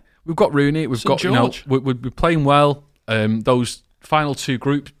 Exactly. We've got Rooney. We've St. got George. we're playing well. Those final 2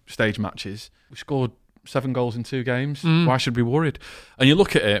 group stage matches, we scored 7 goals in 2 games. Why should we be worried? And you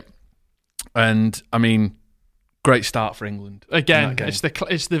look at it, and I mean, great start for England. Again, it's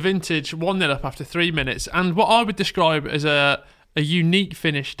the vintage 1-0 up after 3 minutes, and what I would describe as a unique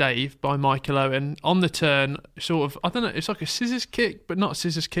finish, Dave, by Michael Owen on the turn. Sort of, I don't know, it's like a scissors kick, but not a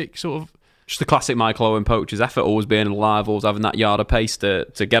scissors kick. Sort of. Just the classic Michael Owen poacher's effort, always being alive, always having that yard of pace to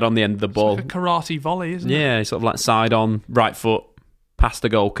get on the end of the ball. It's like a karate volley, isn't it? Yeah, sort of like side on, right foot, past the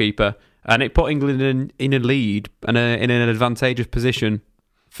goalkeeper. And it put England in a lead and in an advantageous position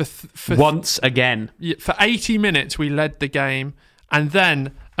for once again. For 80 minutes, we led the game. And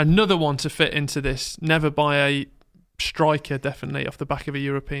then another one to fit into this, never by a striker, definitely, off the back of a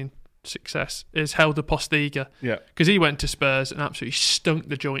European success, is Helder Postiga. Yeah. Because he went to Spurs and absolutely stunk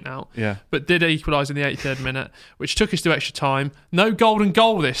the joint out. Yeah. But did equalise in the 83rd minute, which took us to extra time. No golden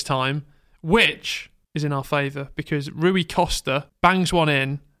goal this time, which is in our favour because Rui Costa bangs one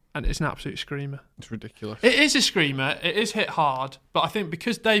in, and it's an absolute screamer. It's ridiculous. It is a screamer. It is hit hard. But I think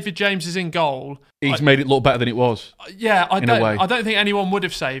because David James is in goal... He's made it look better than it was. Yeah, I don't think anyone would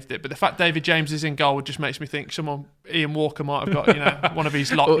have saved it. But the fact David James is in goal just makes me think Ian Walker might have got, one of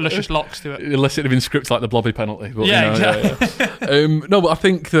his luscious locks to it. Unless it had been scripted like the Blobby penalty. But, exactly. Yeah. No, but I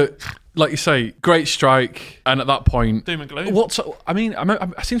think that, like you say, great strike. And at that point... Doom and gloom. I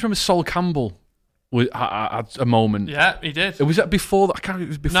seem to remember Sol Campbell had a moment. Yeah, he did. Was that before that? I can't remember. It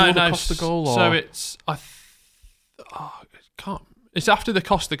was before the Costa goal. Or? So it's it's after the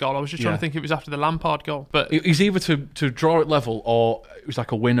Costa goal. I was just trying to think it was after the Lampard goal. But it was either to draw it level or it was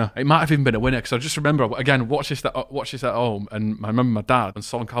like a winner. It might have even been a winner because I just remember again watch this at home, and I remember my dad when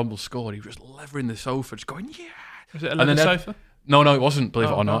Sol Campbell scored. He was levering the sofa, just going yeah. Was it a leather sofa? No, it wasn't. Believe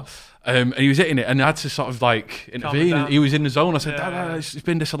it or not. And he was hitting it, and I had to sort of like intervene. He was in the zone. I said, Dad, it's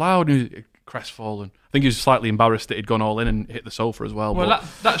been disallowed. And he was crestfallen. I think he was slightly embarrassed that he'd gone all in and hit the sofa as well. Well,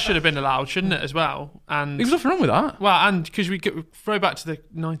 that should have been allowed, shouldn't it, as well? And there was nothing wrong with that. Well, and because we throw back to the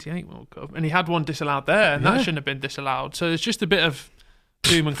 '98 World Cup, and he had one disallowed there, and that shouldn't have been disallowed. So it's just a bit of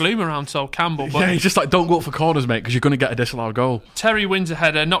doom and gloom around Sol Campbell. But he's just like, don't go up for corners, mate, because you're going to get a disallowed goal. Terry wins a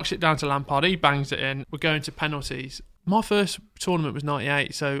header, knocks it down to Lampard. He bangs it in. We're going to penalties. My first tournament was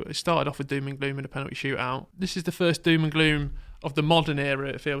 '98, so it started off with doom and gloom in a penalty shootout. This is the first doom and gloom of the modern era,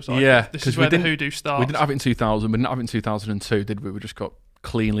 it feels like. Yeah. This is where the hoodoo starts. We didn't have it in 2000, we didn't have it in 2002, did we? We just got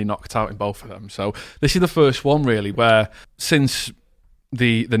cleanly knocked out in both of them. So this is the first one, really, where since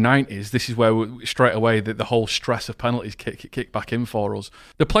the 90s, this is where straight away the whole stress of penalties kicked back in for us.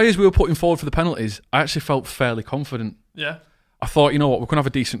 The players we were putting forward for the penalties, I actually felt fairly confident. Yeah. I thought, we're going to have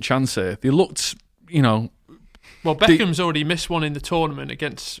a decent chance here. They looked, Well, Beckham's already missed one in the tournament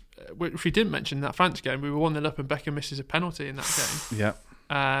against... If we didn't mention that France game, we were 1-0 up and Beckham misses a penalty in that game. Yeah.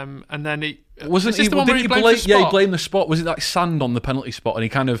 And then he... Wasn't he... The one where he blamed the spot? Yeah, he blamed the spot. Was it like sand on the penalty spot?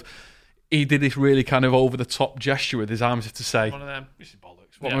 And he did this really kind of over-the-top gesture with his arms to say... One of them. This is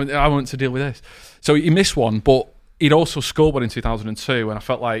bollocks. I want to deal with this. So he missed one, but he'd also scored one in 2002, and I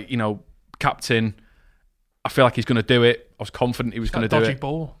felt like, captain, I feel like he's going to do it. I was confident he was going to do it. Dodgy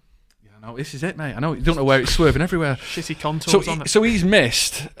ball. No, this is it, mate. I know you don't know where it's swerving everywhere. Shitty contours on it. So he's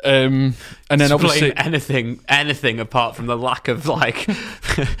missed, and then obviously anything apart from the lack of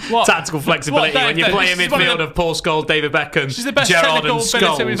tactical flexibility when you play a midfield of Paul Scholes, David Beckham, Gerrard, and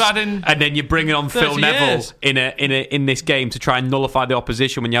Scholes, we've had in and then you're bringing on Phil Neville in this game to try and nullify the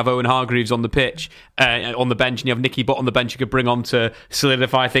opposition. When you have Owen Hargreaves on the pitch, on the bench, and you have Nicky Butt on the bench, you could bring on to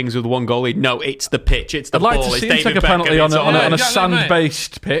solidify things with one goal lead. No, it's the pitch, it's the ball. I'd like to see him take a penalty on a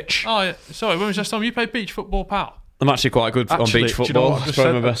sand-based pitch. Oh, yeah. Sorry, when was the last time you played beach football, pal? I'm actually quite good on beach football. I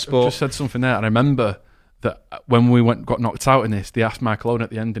just said something there, and I remember that when we got knocked out in this, they asked Michael Owen at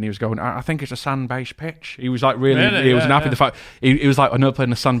the end, and he was going, I think it's a sand-based pitch. He was like he wasn't happy with the fact, he was like, I've never played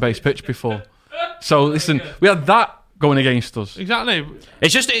on a sand-based pitch before. So listen, we had that going against us. Exactly.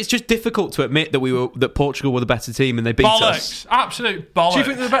 It's just difficult to admit that Portugal were the better team and they beat us. Absolute bollocks. Do you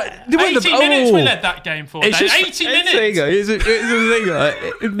think they're better? 80 minutes we led that game for. 80 minutes.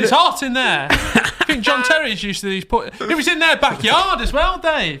 It's hot in there. I think John Terry's used to these. It was in their backyard as well,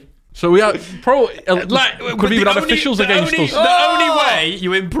 Dave. So we had could even have officials against us. The only way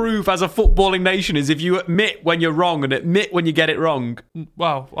you improve as a footballing nation is if you admit when you're wrong and admit when you get it wrong.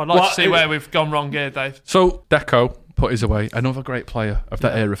 Well, I'd like to see where we've gone wrong here, Dave. So Deco put his away, another great player of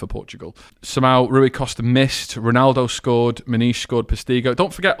that era for Portugal. Somehow Rui Costa missed, Ronaldo scored, Maniche scored, Postigo.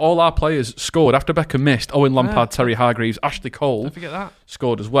 Don't forget, all our players scored after Beckham missed. Owen Lampard, Terry Hargreaves, Ashley Cole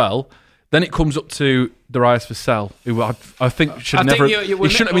scored as well. Then it comes up to Darius Vassell, who I think he shouldn't have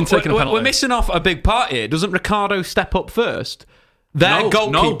been taking a penalty. We're missing off a big part here. Doesn't Ricardo step up first? Their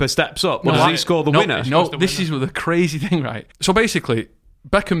goalkeeper steps up. Does he score the winner? No, this is the crazy thing, right? So basically,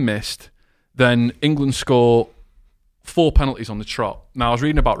 Beckham missed, then England score 4 penalties on the trot. Now, I was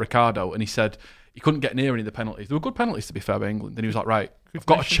reading about Ricardo, and he said he couldn't get near any of the penalties. They were good penalties, to be fair, by England. And he was like, right, I've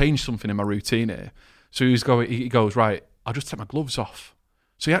got to change something in my routine here. So he goes, right, I'll just take my gloves off.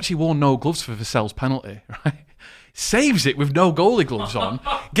 So he actually wore no gloves for Vassell's penalty, right? Saves it with no goalie gloves on,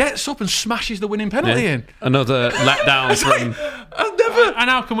 gets up and smashes the winning penalty in. Another letdown from... And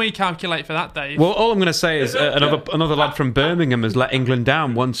how can we calculate for that, Dave? Well, all I'm going to say is another lad from Birmingham has let England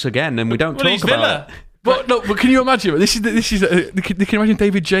down once again, and we don't talk about it. But can you imagine? This is. Can you imagine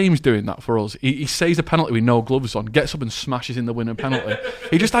David James doing that for us? He saves a penalty with no gloves on, gets up and smashes in the winning penalty.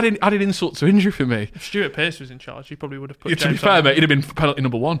 He just added insult to injury for me. If Stuart Pearce was in charge, he probably would have put. To be fair, mate, he'd have been penalty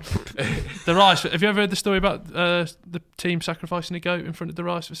number 1. The Rice. Have you ever heard the story about the team sacrificing a goat in front of the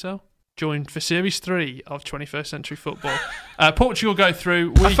Rice Vassell? Joined for Series 3 of 21st Century Football. Portugal go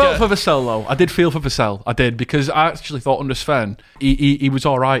through. I felt for Vassell, though. I did feel for Vassell. I did, because I actually thought under Sven, he was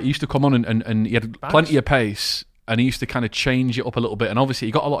all right. He used to come on and he had plenty of pace, and he used to kind of change it up a little bit. And obviously,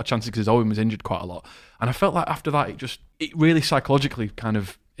 he got a lot of chances because Owen was injured quite a lot. And I felt like after that, it really psychologically kind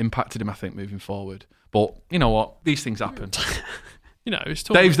of impacted him, I think, moving forward. But you know what? These things happen. You know, it's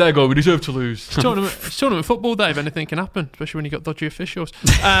Dave's there going, we deserve to lose. It's tournament football, Dave. Anything can happen, especially when you've got dodgy officials.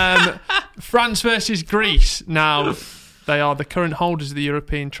 France versus Greece. Now, they are the current holders of the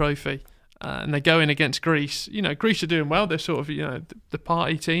European trophy. And they go in against Greece. You know, Greece are doing well. They're sort of, the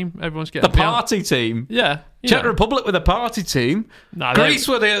party team. Everyone's getting the party team. Yeah. Czech Republic with a party team. No, Greece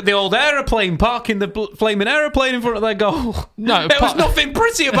were the old aeroplane parking the flaming aeroplane in front of their goal. No, there was nothing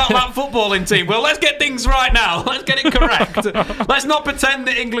pretty about that footballing team. Well, let's get things right now. Let's get it correct. Let's not pretend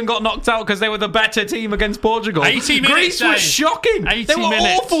that England got knocked out because they were the better team against Portugal. 80 minutes, Greece was shocking. 80 they were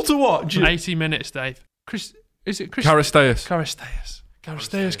minutes. awful to watch. 80 minutes, Dave. Is it Chris? Charisteas.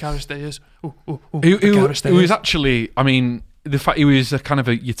 He was actually, I mean, the fact he was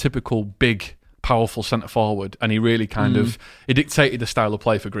your typical big, powerful centre forward, and he really kind of he dictated the style of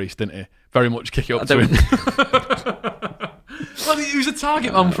play for Greece, didn't he? Very much kick it up to him. Well, he was a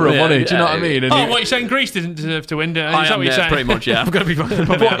target man for him, wasn't he? Do you know what I mean? And what you're saying? Greece didn't deserve to win, didn't it? I am, pretty much, yeah. I'm going to be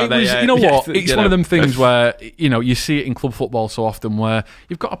you know what? It's one of them things where, you see it in club football so often where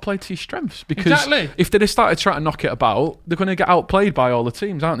you've got to play to your strengths. Because if they'd have started trying to knock it about, they're going to get outplayed by all the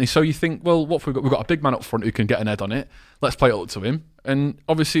teams, aren't they? So you think, well, what have we got? We've got a big man up front who can get an head on it. Let's play it up to him. And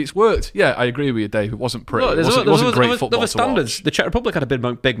obviously it's worked. Yeah, I agree with you, Dave. It wasn't pretty. It wasn't great football to standards. watch. The Czech Republic had a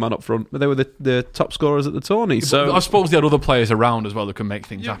big man up front, but they were the top scorers at the tourney. So I suppose they had other players around as well who can make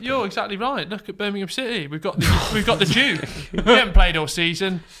things happen. You're exactly right. Look at Birmingham City. We've got the Duke. We haven't played all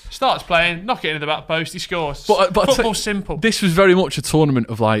season. Starts playing, knock it into the back post, he scores. But football's simple. This was very much a tournament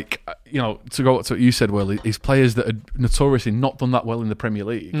of to go up to what you said, Will, is players that had notoriously not done that well in the Premier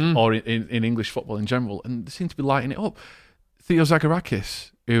League or in English football in general, and they seem to be lighting it up. Theo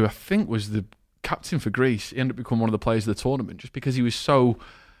Zagorakis, who I think was the captain for Greece, he ended up becoming one of the players of the tournament just because he was so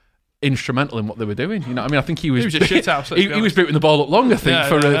instrumental in what they were doing. You know, I mean, I think he was a shithouse. He was booting the ball up long, I think,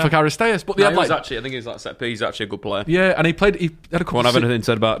 for Charisteas. But I think he was like set piece. He's actually a good player. Yeah, and he had a couple. Won't have anything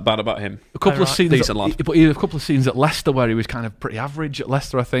said bad about him. A couple of scenes, decent lad. But he had a couple of scenes at Leicester where he was kind of pretty average at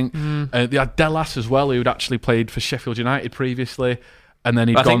Leicester, I think. They had Delas as well, who'd actually played for Sheffield United previously. And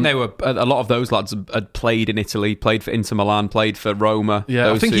then I think they were a lot of those lads had played in Italy, played for Inter Milan, played for Roma.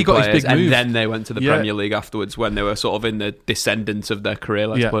 Yeah, I think he got his big move, and then they went to the Premier League afterwards when they were sort of in the descendant of their career.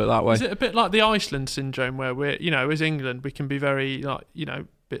 Let's put it that way. Is it a bit like the Iceland syndrome, where we're, as England, we can be very a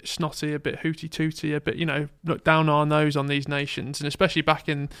bit snotty, a bit hooty tooty, a bit look down our nose on these nations, and especially back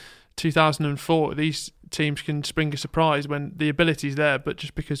in 2004, these teams can spring a surprise when the ability's there, but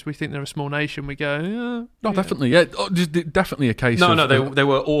just because we think they're a small nation, we go, definitely, yeah. Definitely a case they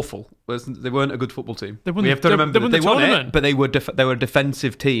were awful. They weren't a good football team. We have to remember they won it, but they were a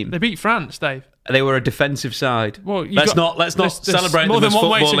defensive team. They beat France, Dave. They were a defensive side. Well, let's not celebrate them as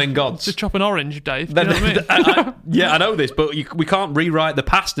footballing gods. To chop an orange, Dave. Do you know what I mean? Yeah, I know this, but we can't rewrite the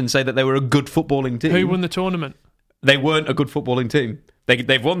past and say that they were a good footballing team. Who won the tournament? They weren't a good footballing team.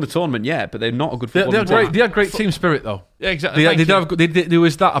 They've won the tournament, yeah, but they're not a good footballing team. They had great team spirit, though. Yeah, exactly. There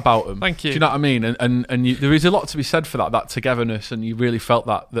was that about them. Thank you. Do you know what I mean? And there is a lot to be said for that togetherness, and you really felt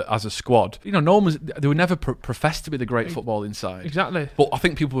that as a squad. You know, they were never professed to be the great footballing side. Exactly. But I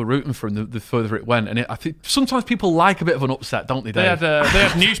think people were rooting for them the further it went, and I think sometimes people like a bit of an upset, don't they, Dave? They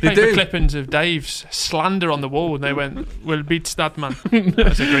had newspaper clippings of Dave's slander on the wall, and they went, "We'll beat Stadman."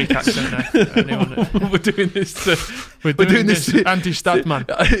 That's a Greek accent there. We're doing this. We're doing this anti-Statman.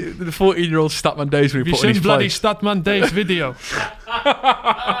 The 14-year-old Statman Daves we put on his bloody Statman Daves video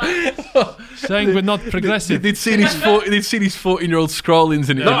saying we're not progressive. They'd seen his 14-year-old scrollings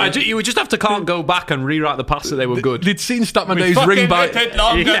in it. No, you would just have to can't go back and rewrite the past that they were good. They'd seen Statman Daves ring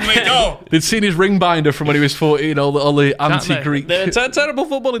binder. They'd seen his ring binder from when he was 14. All the anti-Greek. They're terrible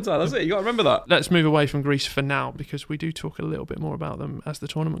footballing side. That's it. You got to remember that. Let's move away from Greece for now, because we do talk a little bit more about them as the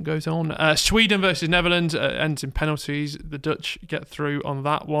tournament goes on. Sweden versus Netherlands ends in penalties. The Dutch get through on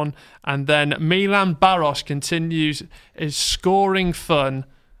that one, and then Milan Baros continues his scoring fun,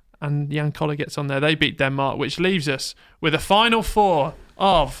 and Jan Koller gets on there. They beat Denmark, which leaves us with a final four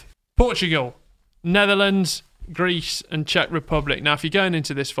of Portugal, Netherlands, Greece and Czech Republic. Now, if you're going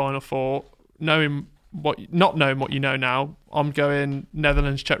into this final four not knowing what you know now, I'm going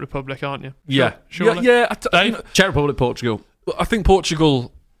Netherlands, Czech Republic, aren't you? Yeah. Surely? Yeah. Czech Republic, Portugal. I think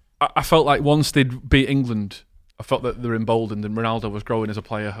Portugal, I felt like once they'd beat England, I felt that they were emboldened, and Ronaldo was growing as a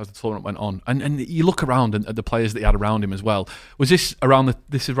player as the tournament went on. And you look around at the players that he had around him as well. Was this around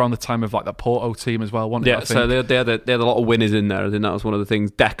the time of like that Porto team as well? So they had a lot of winners in there. I think that was one of the things.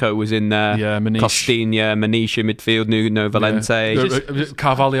 Deco was in there. Yeah, Maniche. Costinha, Maniche in midfield, Nuno Valente. Yeah.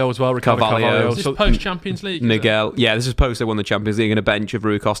 Carvalho as well. Carvalho. Is this post-Champions League? Miguel. Yeah, this is post they won the Champions League in a bench of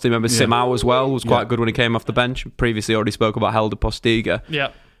Rui Costa. Remember Simão as well was quite good when he came off the bench. Previously already spoke about Helder Postiga.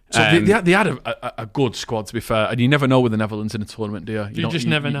 Yeah. So they had a good squad, to be fair, and you never know with the Netherlands in a tournament, do you? You just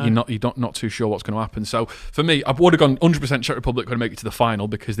never know. You're not too sure what's going to happen. So for me, I would have gone 100% Czech Republic going to make it to the final,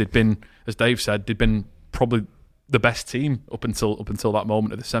 because they'd been, as Dave said, they'd been probably the best team up until that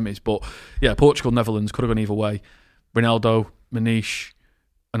moment of the semis. But yeah, Portugal, Netherlands could have gone either way. Ronaldo, Maniche,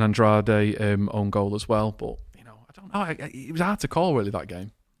 and Andrade own goal as well. But I don't know. It was hard to call really, that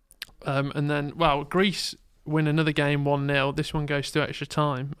game. And then, Greece win another game 1-0. This one goes to extra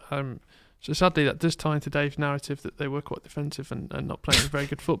time. So sadly, that does tie into Dave's narrative that they were quite defensive and not playing very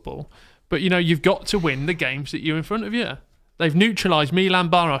good football. But you've got to win the games that you're in front of you. They've neutralised Milan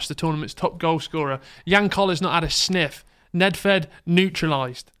Baros, the tournament's top goal scorer. Jan Koller's not had a sniff. Nedved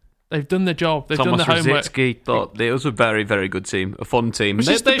neutralised. They've done their job. They've done the homework. Rosicky thought it was a very, very good team, a fun team.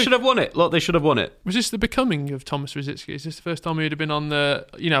 They should have won it. Look, they should have won it. Was this the becoming of Thomas Rosicky? Is this the first time he would have been on the,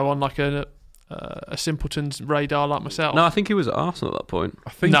 on like a simpleton's radar like myself? No, I think he was at Arsenal at that point. I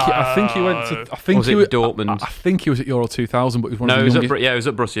think he went to. Was it Dortmund? I think he was at Euro 2000, but he was one of the youngest. He was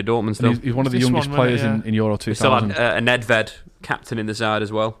at Borussia Dortmund still. He's one of the youngest players in Euro 2000. He still had a Nedved captain in the side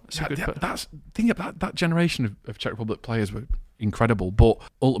as well. That generation of Czech Republic players were incredible, but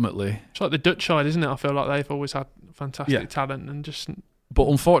ultimately, it's like the Dutch side, isn't it? I feel like they've always had fantastic talent and just. But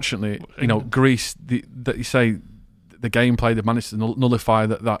unfortunately, Greece. That you say. The gameplay, they've managed to nullify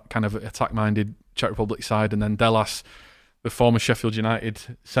that kind of attack-minded Czech Republic side, and then Delas, the former Sheffield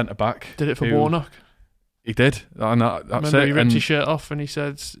United centre-back, did it for Warnock. He did, and that's Remember, he ripped his shirt off and he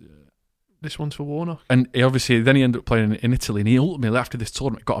said, "This one's for Warnock." And he ended up playing in Italy, and he ultimately, after this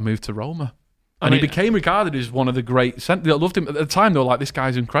tournament, got a move to Roma, and he became regarded as one of the great. They loved him at the time. They were like, "This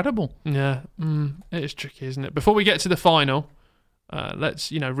guy's incredible." Yeah, it is tricky, isn't it? Before we get to the final,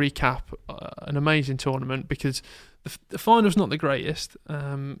 let's recap an amazing tournament, because the final's not the greatest,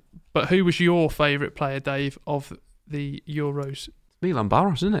 but who was your favourite player, Dave, of the Euros? Milan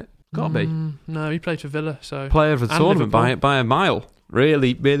Baros, isn't it? Gotta be. No, he played for Villa. So player of the tournament by a mile.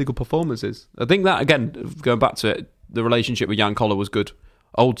 Really, really good performances. I think that, again, going back to it, the relationship with Jan Koller was good.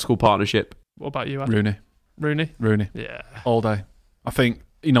 Old school partnership. What about you, Adam? Rooney. Yeah. All day. I think,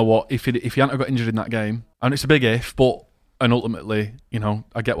 you know what, if he hadn't got injured in that game, and it's a big if, but And ultimately,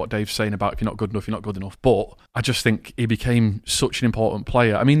 I get what Dave's saying about if you're not good enough, you're not good enough. But I just think he became such an important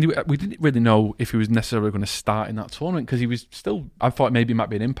player. I mean, we didn't really know if he was necessarily going to start in that tournament because he was still, I thought maybe he might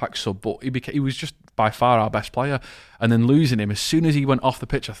be an impact sub, but he was just by far our best player. And then losing him, as soon as he went off the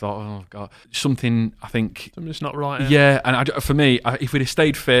pitch, I thought, oh, God, something Something's not right. Yeah, and for me, if we'd have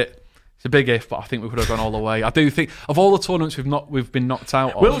stayed fit, it's a big if, but I think we would have gone all the way. I do think of all the tournaments we've been knocked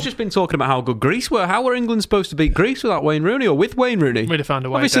out on. Will's just been talking about how good Greece were. How were England supposed to beat Greece without Wayne Rooney or with Wayne Rooney? We'd have found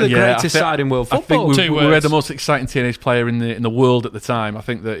a way. Obviously, the greatest side in world football. I think we were the most exciting teenage player in the world at the time. I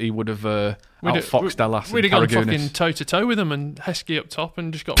think that he would have outfoxed Dallas. We'd have gone fucking toe to toe with him and Heskey up top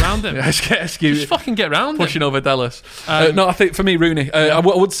and just got round him. Heskey just fucking get round pushing him. over Dallas. No, I think for me, Rooney. I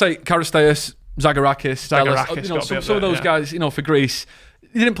would say Karisteas, Zagorakis, Dallas. Some of those guys, for Greece.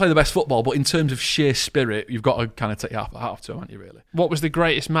 He didn't play the best football, but in terms of sheer spirit, you've got to kind of take your hat off to him, haven't you, really? What was the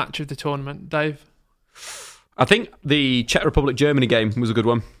greatest match of the tournament, Dave? I think the Czech Republic-Germany game was a good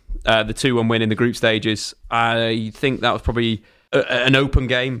one. The 2-1 win in the group stages. I think that was probably an open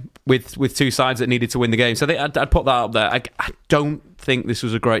game with two sides that needed to win the game. So I think I'd put that up there. I don't think this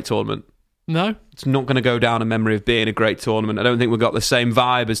was a great tournament. No? It's not going to go down in memory of being a great tournament. I don't think we've got the same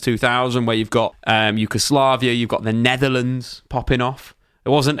vibe as 2000, where you've got Yugoslavia, you've got the Netherlands popping off. It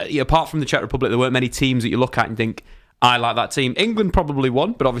wasn't, apart from the Czech Republic, there weren't many teams that you look at and think, I like that team. England probably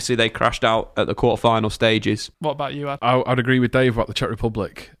won, but obviously they crashed out at the quarterfinal stages. What about you, Ad? I'd agree with Dave about the Czech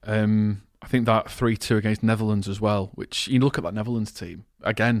Republic. I think that 3-2 against Netherlands as well, which you look at that Netherlands team.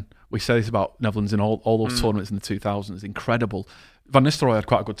 Again, we say this about Netherlands in all those tournaments in the 2000s. Incredible. Van Nistelrooy had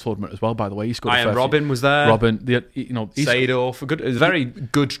quite a good tournament as well, by the way. He scored Ian Robin was there. Seedorf. It was a very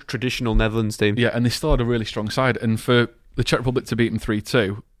good traditional Netherlands team. Yeah, and they still had a really strong side. And for the Czech Republic to beat them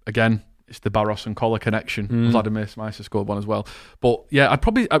 3-2, again, it's the Barros and Koller connection. Vladimir Smysa scored one as well. But yeah, I'm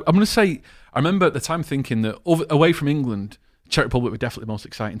going to say, I remember at the time thinking that away from England, Czech Republic were definitely the most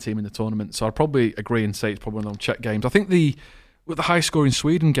exciting team in the tournament. So I'd probably agree and say it's probably one of those Czech games. I think the high-scoring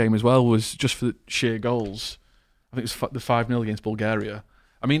Sweden game as well was just for the sheer goals. I think it was the 5-0 against Bulgaria.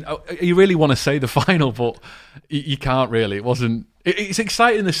 I mean, you really want to say the final, but you can't really. It wasn't. It's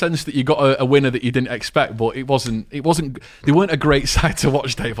exciting in the sense that you got a winner that you didn't expect, but it wasn't. They weren't a great side to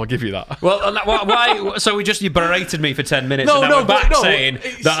watch, Dave. I'll give you that. Well, why? So you berated me for 10 minutes, and now we're back saying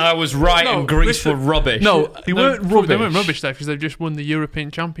that I was right and Greece were rubbish. No, they weren't rubbish. They weren't rubbish, Dave, because they've just won the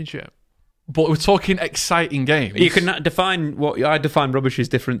European Championship. But we're talking exciting games. You can define what I define rubbish is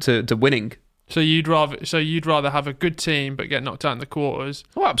different to winning. So you'd rather have a good team but get knocked out in the quarters?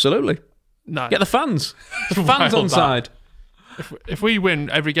 Oh, absolutely. No, get the fans. The fans on side. If we win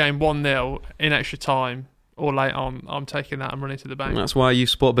every game 1-0 in extra time or late on, I'm taking that and running to the bank. That's why you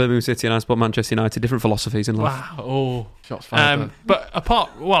support Birmingham City and I support Manchester United. Different philosophies in life. Wow. Oh, shots fired. But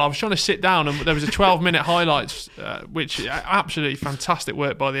I was trying to sit down and there was a 12-minute highlights, which absolutely fantastic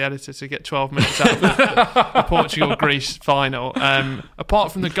work by the editor to get 12 minutes out of the Portugal-Greece final.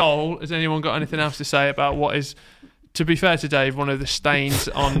 Apart from the goal, has anyone got anything else to say about what is, to be fair to Dave, one of the stains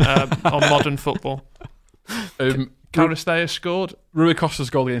on modern football? Karisteas scored. Rui Costa's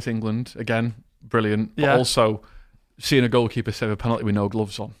goal against England, again, brilliant. But also, seeing a goalkeeper save a penalty with no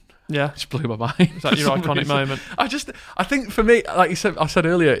gloves on. Yeah. Just blew my mind. Is that your iconic moment? I think for me, like I said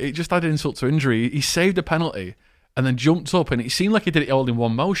earlier, it just added insult to injury. He saved a penalty and then jumped up, and it seemed like he did it all in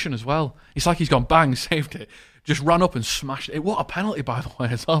one motion as well. It's like he's gone bang, saved it, just ran up and smashed it. What a penalty, by the way,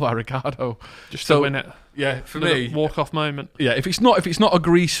 as well by Ricardo. Just to win it. Yeah, for me, walk-off moment. Yeah, if it's not a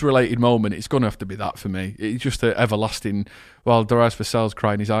Greece-related moment, it's going to have to be that for me. It's just an everlasting. While Darius Vassell's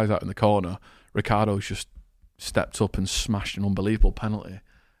crying his eyes out in the corner, Ricardo's just stepped up and smashed an unbelievable penalty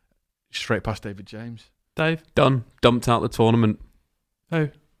straight past David James. Dave, done, dumped out the tournament.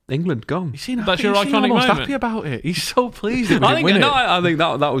 Who? England gone. That's your iconic moment. Happy about it. He's so pleased that we didn't win it. I think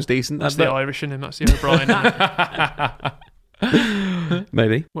that was decent. That's the Irish in him. That's the O'Brien.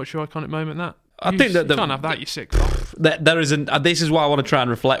 Maybe. What's your iconic moment? That I think that you can't have that. You sick. There isn't. This is why I want to try and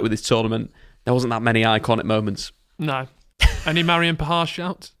reflect with this tournament. There wasn't that many iconic moments. No. Any Marian Pahar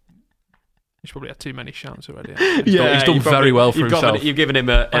shouts? He's probably had too many shouts already. He's done very well for himself. You've given him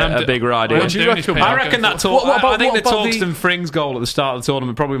a big ride. What do you reckon? I reckon that I think the Torsten Frings goal at the start of the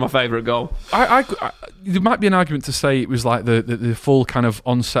tournament probably my favourite goal. There might be an argument to say it was like the full kind of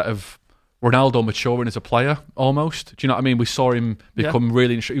onset of Ronaldo maturing as a player, almost. Do you know what I mean? We saw him become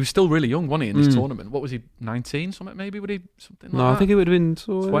really. He was still really young, wasn't he, in this tournament? What was he? 19, something maybe? Would he something like that? No, I think it would have been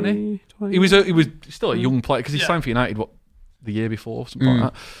 20. He was still a young player because he signed for United. The year before, something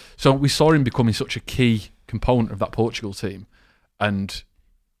like that. So we saw him becoming such a key component of that Portugal team, and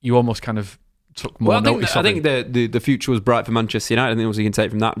you almost kind of took more notice of him. I think the future was bright for Manchester United. I think also you can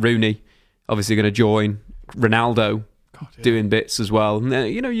take from that Rooney, obviously going to join Ronaldo, doing bits as well.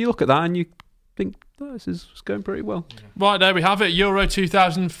 And, you look at that and you think, this is going pretty well. Right, there we have it. Euro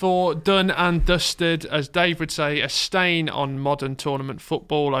 2004 done and dusted. As Dave would say, a stain on modern tournament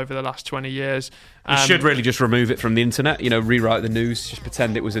football over the last 20 years. You should really just remove it from the internet, rewrite the news, just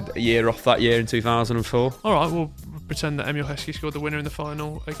pretend it was a year off that year in 2004. All right, we'll pretend that Emil Heskey scored the winner in the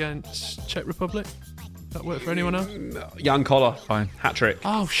final against Czech Republic. That work for anyone else? Jan Koller, fine, hat-trick.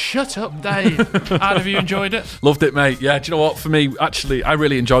 Oh, shut up, Dave. How have you enjoyed it? Loved it, mate. Yeah, do you know what? For me, actually, I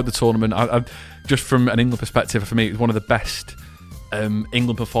really enjoyed the tournament. I just from an England perspective, for me, it was one of the best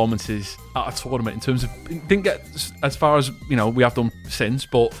England performances at a tournament in terms of, didn't get as far as we have done since,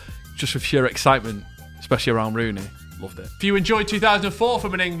 but just with sheer excitement, especially around Rooney. Loved it. If you enjoyed 2004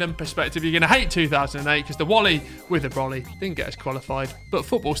 from an England perspective, you're going to hate 2008 because the Wally with the Brolly didn't get us qualified, but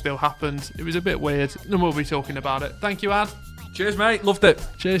football still happened. It was a bit weird, and we'll be talking about it. Thank you, Ad. Cheers, mate. Loved it.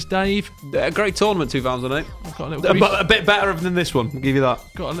 Cheers, Dave. A great tournament, 2008. I've got a little a bit better than this one. I'll give you that.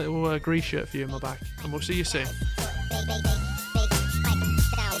 Got a little Greece shirt for you in my back, and we'll see you soon.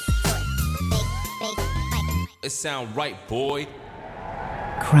 It sound right, boy.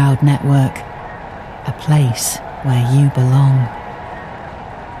 Crowd Network, a place where you belong.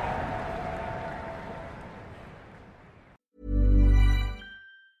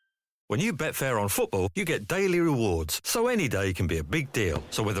 When you bet fair on football, you get daily rewards. So any day can be a big deal.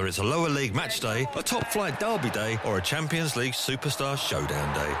 So whether it's a lower league match day, a top flight derby day, or a Champions League superstar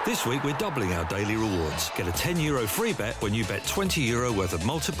showdown day. This week we're doubling our daily rewards. Get a €10 free bet when you bet €20 worth of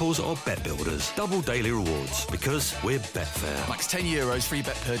multiples or bet builders. Double daily rewards because we're Betfair. Max €10 free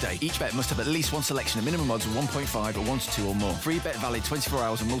bet per day. Each bet must have at least one selection of minimum odds of 1.5 or 1 to 2 or more. Free bet valid 24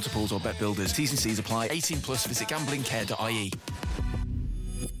 hours on multiples or bet builders. T's and C's apply. 18 plus. Visit gamblingcare.ie.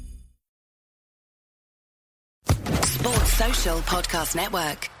 Sports Social Podcast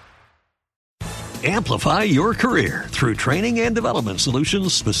Network. Amplify your career through training and development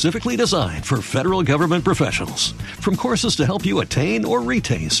solutions specifically designed for federal government professionals. From courses to help you attain or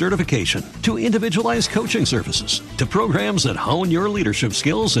retain certification, to individualized coaching services, to programs that hone your leadership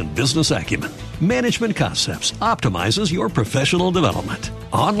skills and business acumen, Management Concepts optimizes your professional development.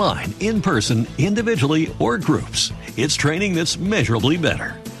 Online, in person, individually, or groups, it's training that's measurably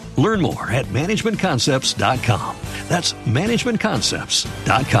better. Learn more at managementconcepts.com. That's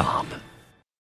managementconcepts.com.